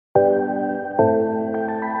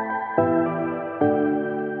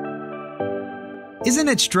Isn't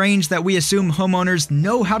it strange that we assume homeowners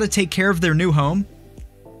know how to take care of their new home?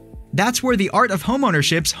 That's where the Art of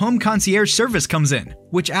Homeownership's Home Concierge service comes in,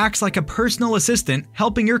 which acts like a personal assistant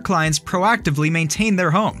helping your clients proactively maintain their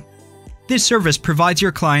home. This service provides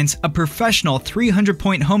your clients a professional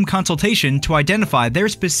 300-point home consultation to identify their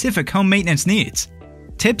specific home maintenance needs,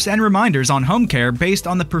 tips and reminders on home care based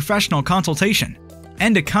on the professional consultation,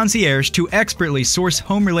 and a concierge to expertly source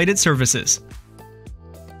home-related services.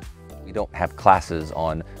 We don't have classes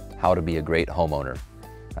on how to be a great homeowner.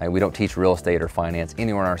 We don't teach real estate or finance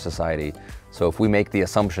anywhere in our society. So if we make the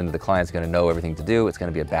assumption that the client's going to know everything to do, it's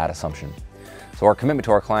going to be a bad assumption. So our commitment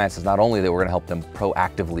to our clients is not only that we're going to help them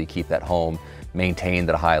proactively keep that home maintained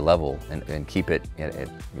at a high level and keep it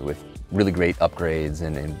with really great upgrades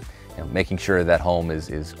and making sure that home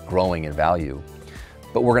is growing in value,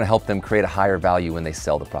 but we're going to help them create a higher value when they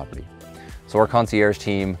sell the property. So our concierge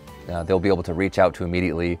team, they'll be able to reach out to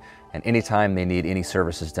immediately, and anytime they need any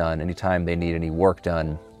services done, anytime they need any work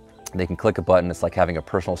done, they can click a button. It's like having a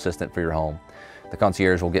personal assistant for your home. The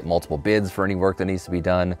concierge will get multiple bids for any work that needs to be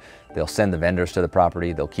done. They'll send the vendors to the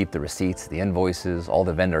property. They'll keep the receipts, the invoices, all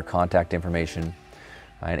the vendor contact information.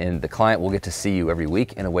 And the client will get to see you every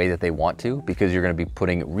week in a way that they want to, because you're going to be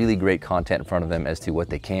putting really great content in front of them as to what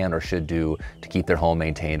they can or should do to keep their home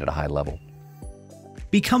maintained at a high level.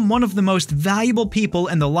 Become one of the most valuable people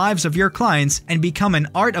in the lives of your clients and become an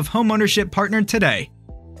Art of Homeownership partner today.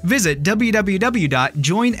 Visit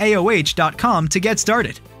www.joinaoh.com to get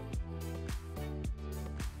started.